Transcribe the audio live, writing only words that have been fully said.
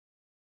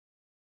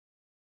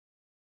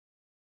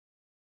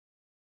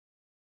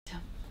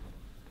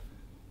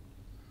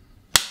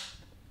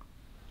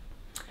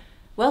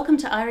Welcome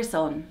to Iris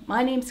On.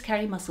 My name's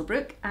Kerry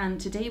Musselbrook,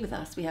 and today with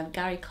us we have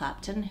Gary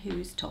Clapton,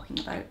 who's talking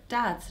about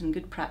dads and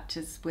good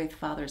practice with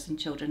fathers and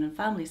children and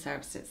family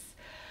services.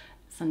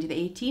 Sunday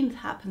the 18th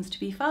happens to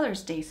be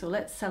Father's Day, so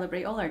let's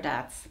celebrate all our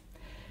dads.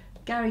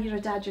 Gary, you're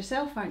a dad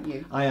yourself, aren't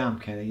you? I am,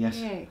 Kerry, yes.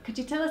 Yeah. Could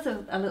you tell us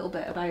a little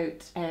bit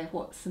about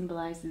what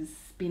symbolises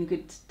being a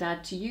good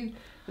dad to you?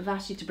 We've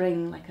asked you to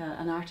bring like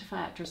an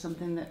artefact or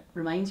something that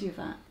reminds you of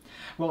that.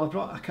 Well, I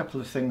brought a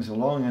couple of things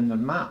along in the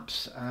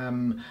maps.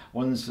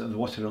 One's of the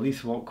Water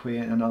Leith Walkway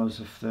and another's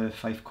of the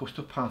Fife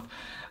Coastal Path.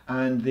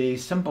 And they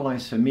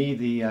symbolise for me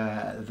the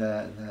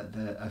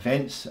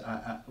events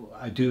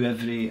I do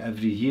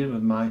every year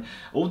with my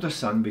older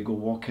son. We go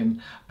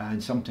walking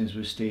and sometimes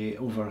we stay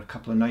over a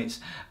couple of nights,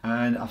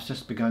 and I've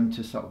just begun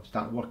to sort of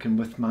start working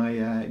with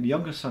my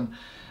younger son.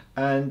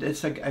 And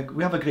it's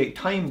we have a great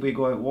time. We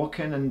go out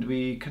walking and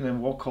we kind of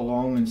walk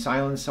along in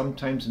silence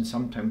sometimes, and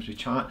sometimes we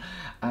chat.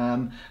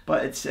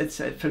 But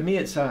it's for me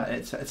it's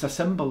a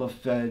symbol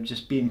of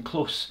just being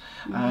close.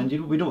 Mm-hmm. And you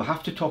know, we don't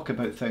have to talk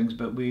about things,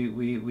 but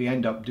we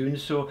end up doing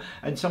so.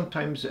 And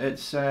sometimes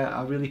it's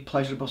a really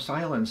pleasurable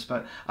silence.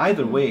 But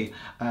either mm-hmm. way,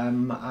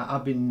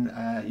 I've been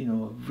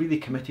really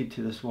committed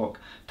to this walk.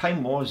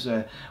 Time was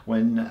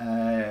when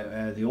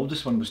the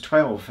oldest one was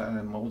 12,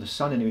 my oldest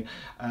son anyway.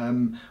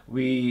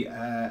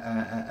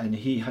 And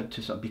he had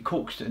to sort of be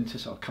coaxed into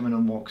sort of coming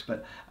on walks,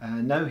 but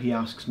now he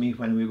asks me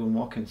when we go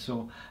walking,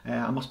 so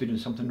I must be doing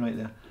something right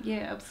there.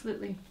 Yeah,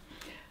 absolutely.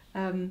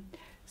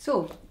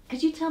 So,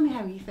 could you tell me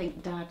how you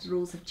think dad's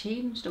roles have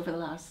changed over the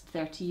last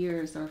 30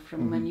 years or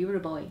from when you were a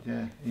boy?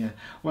 Yeah.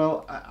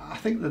 Well, I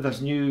think that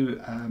there's new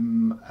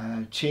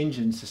change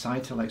in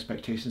societal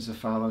expectations of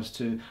fathers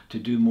to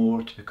do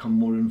more, to become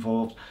more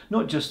involved,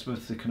 not just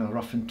with the kind of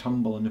rough and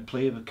tumble and the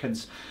play with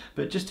kids,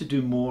 but just to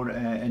do more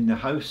in the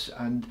house.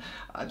 And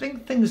I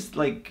think things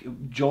like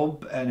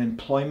job and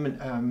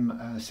employment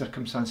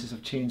circumstances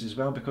have changed as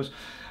well, because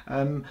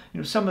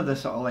some of the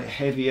sort of like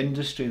heavy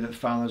industry that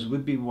fathers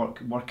would be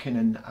working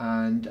in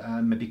and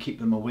maybe keep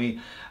them away,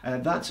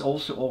 that's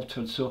also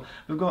altered. So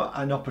we've got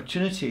an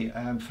opportunity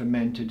for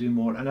men to do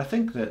more, and I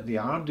think that they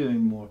are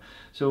doing more.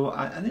 So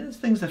I think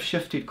things have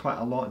shifted quite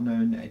a lot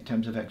now in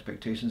terms of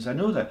expectations. I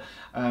know that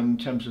in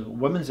terms of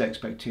women's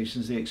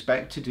expectations, they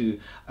expect to do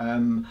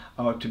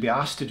or to be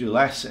asked to do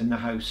less in the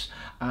house,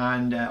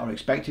 and or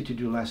expected to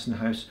do less in the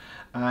house,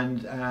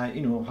 and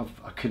have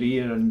a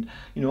career, and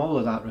all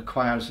of that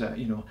requires a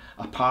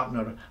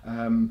partner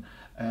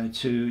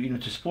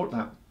to support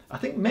that. I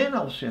think men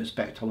also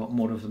expect a lot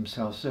more of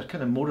themselves. There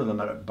kind of more of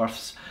them are at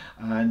births,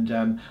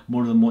 and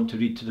more of them want to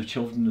read to their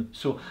children.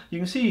 So you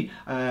can see,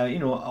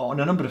 on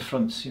a number of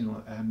fronts,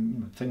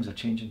 things are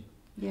changing.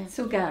 Yeah.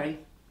 So Gary,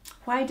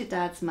 why do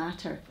dads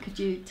matter? Could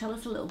you tell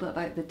us a little bit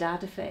about the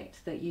dad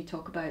effect that you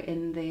talk about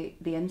in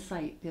the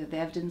insight, the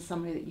evidence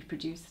summary that you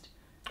produced?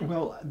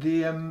 Well,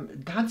 the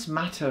dads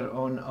matter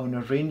on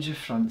a range of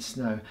fronts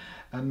now,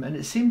 and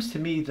it seems to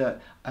me that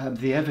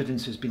the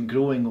evidence has been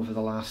growing over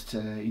the last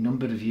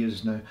number of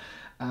years now,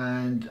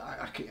 and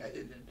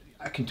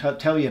I can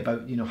tell you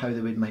about how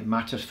they might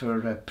matter for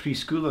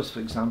preschoolers,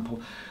 for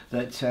example,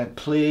 that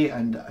play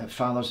and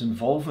father's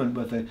involvement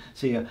with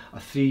say a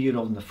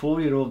 3-year-old and a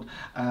 4-year-old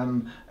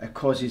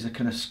causes a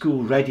kind of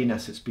school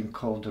readiness, it's been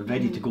called, or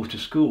ready to go to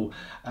school.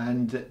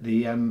 And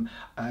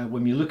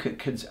when you look at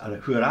kids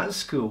who are at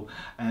school,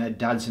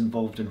 dads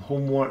involved in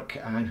homework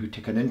and who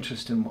take an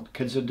interest in what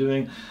kids are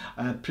doing,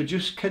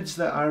 produce kids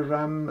that are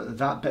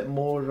that bit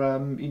more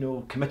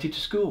committed to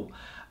school.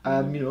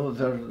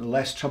 They're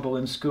less trouble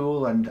in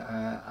school, and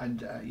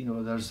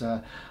there's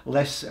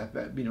less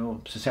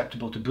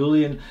susceptible to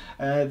bullying.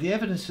 The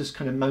evidence is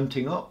kind of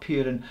mounting up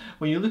here, and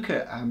when you look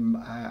at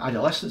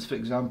adolescents, for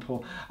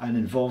example, an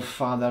involved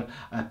father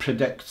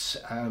predicts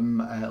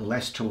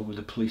less trouble with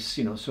the police.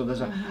 So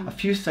there's a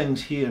few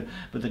things here,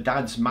 but the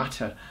dads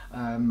matter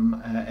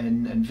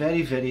in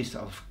very, very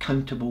sort of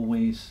countable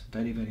ways,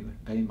 very, very,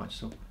 very much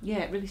so. Yeah,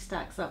 it really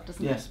stacks up,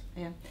 doesn't it? Yes.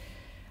 Yeah.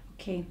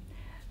 Okay.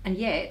 And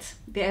yet,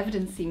 the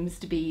evidence seems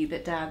to be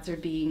that dads are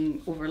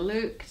being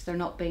overlooked, they're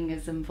not being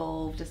as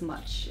involved as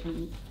much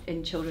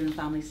in children and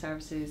family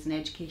services and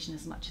education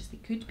as much as they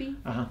could be.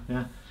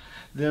 Yeah.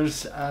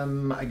 There's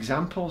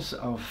examples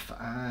of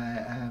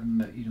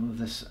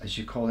this, as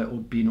you call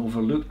it, being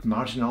overlooked,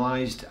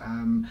 marginalised,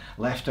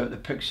 left out the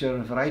picture,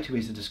 a variety of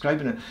ways of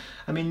describing it.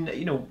 I mean,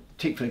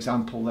 take for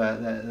example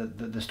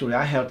the story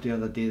I heard the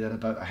other day there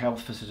about a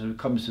health visitor who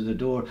comes to the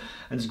door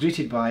and is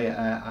greeted by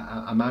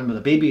a man with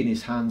a baby in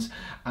his hands,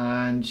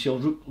 and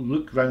she'll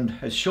look round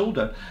his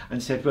shoulder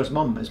and said, "Where's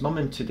mum? Is mum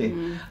in today?"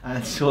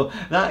 And so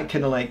that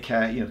kind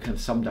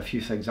of summed a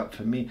few things up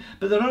for me.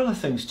 But there are other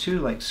things too,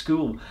 like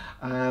school.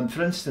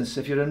 For instance,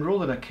 if you're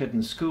enrolling a kid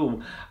in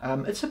school,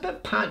 it's a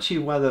bit patchy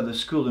whether the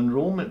school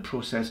enrolment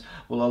process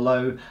will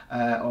allow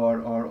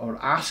or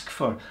ask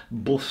for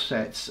both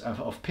sets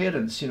of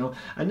parents.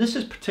 And this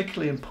this is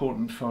particularly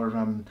important for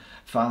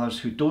fathers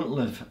who don't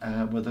live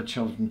with their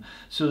children,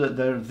 so that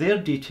their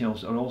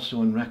details are also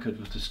on record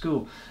with the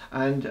school.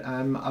 And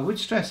I would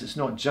stress it's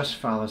not just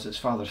fathers, it's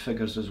father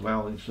figures as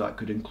well, and so that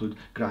could include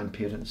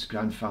grandparents,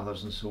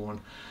 grandfathers and so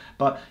on.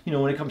 But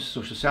when it comes to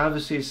social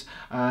services,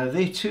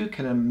 they too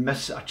kind of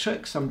miss a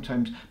trick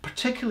sometimes,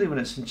 particularly when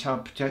it's in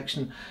child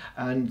protection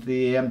and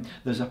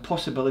there's a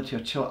possibility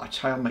a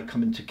child might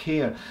come into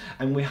care,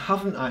 and we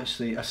haven't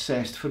actually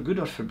assessed, for good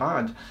or for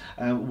bad,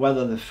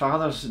 whether the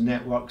father's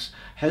networks,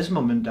 his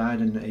mum and dad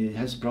and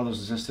his brothers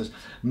and sisters,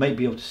 might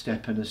be able to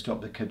step in and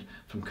stop the kid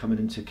from coming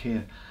into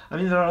care. I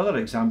mean, there are other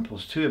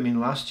examples too. I mean,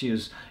 last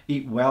year's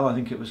Eat Well, I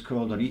think it was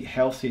called, or Eat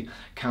Healthy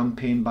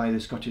campaign by the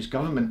Scottish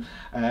Government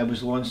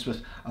was launched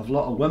with a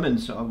lot of women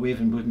sort of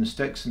waving wooden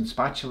sticks and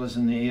spatulas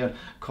in the air,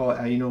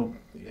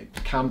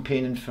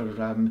 campaigning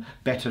for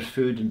better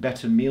food and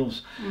better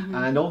meals.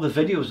 And all the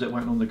videos that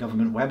went on the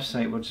government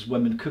website were just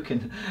women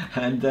cooking.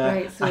 And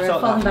right, so we're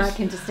falling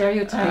back into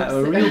stereotypes.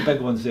 Real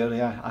big ones there,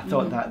 yeah. I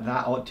thought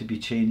that ought to be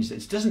changed.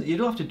 You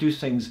don't have to do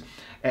things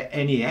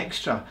any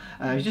extra,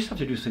 you just have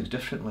to do things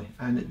differently,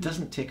 and it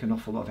doesn't take an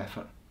awful lot of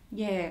effort.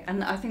 Yeah,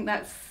 and I think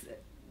that's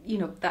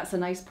a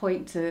nice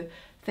point to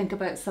think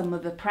about some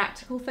of the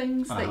practical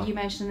things that you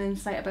mentioned in the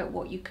insight about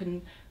what you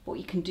can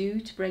do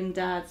to bring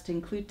dads, to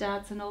include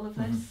dads in all of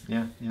this.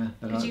 Yeah.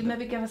 Could you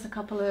maybe give us a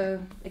couple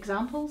of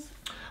examples?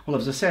 Well,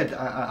 as I said,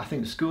 I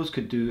think schools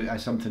could do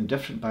something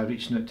different by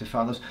reaching out to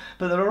fathers,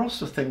 but there are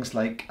also things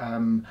like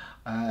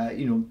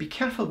be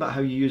careful about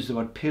how you use the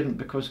word parent,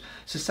 because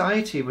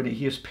society, when it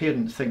hears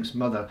parent, thinks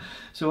mother.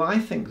 So I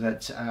think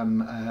that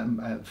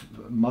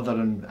mother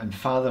and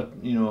father,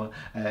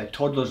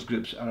 toddlers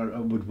groups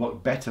would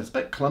work better. It's a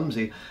bit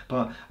clumsy,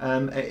 but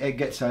it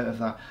gets out of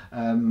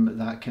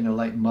that kind of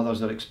like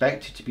mothers are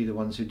expected to be the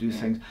ones who do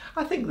things.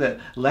 I think that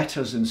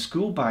letters in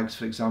school bags,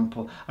 for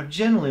example, are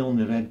generally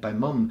only read by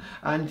mum,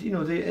 and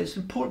it's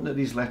important that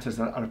these letters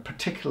are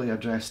particularly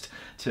addressed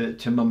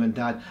to mum and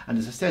dad. And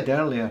as I said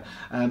earlier,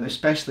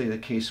 especially the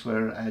case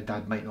where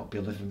dad might not be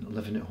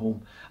living at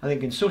home. I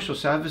think in social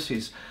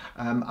services,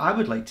 I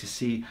would like to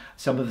see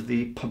some of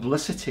the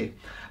publicity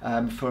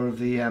for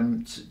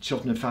the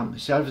children and family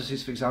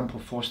services, for example,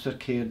 foster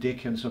care,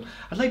 daycare and so on.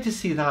 I'd like to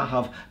see that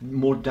have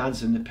more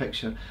dads in the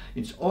picture.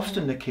 It's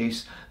often the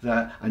case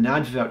that an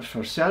advert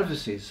for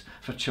services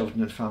for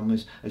children and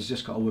families has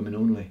just got a woman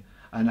only.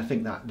 And I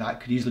think that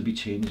could easily be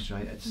changed,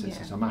 right?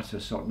 It's a matter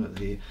of sorting out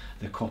the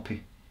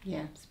copy.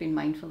 Yeah, it's been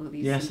mindful of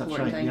these important that's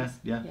right. things.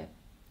 Yeah.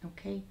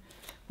 Okay.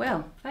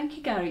 Well, thank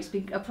you, Gary. It's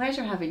been a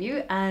pleasure having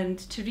you. And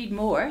to read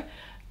more,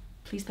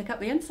 please pick up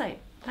the insight.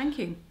 Thank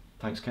you.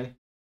 Thanks, Kerry.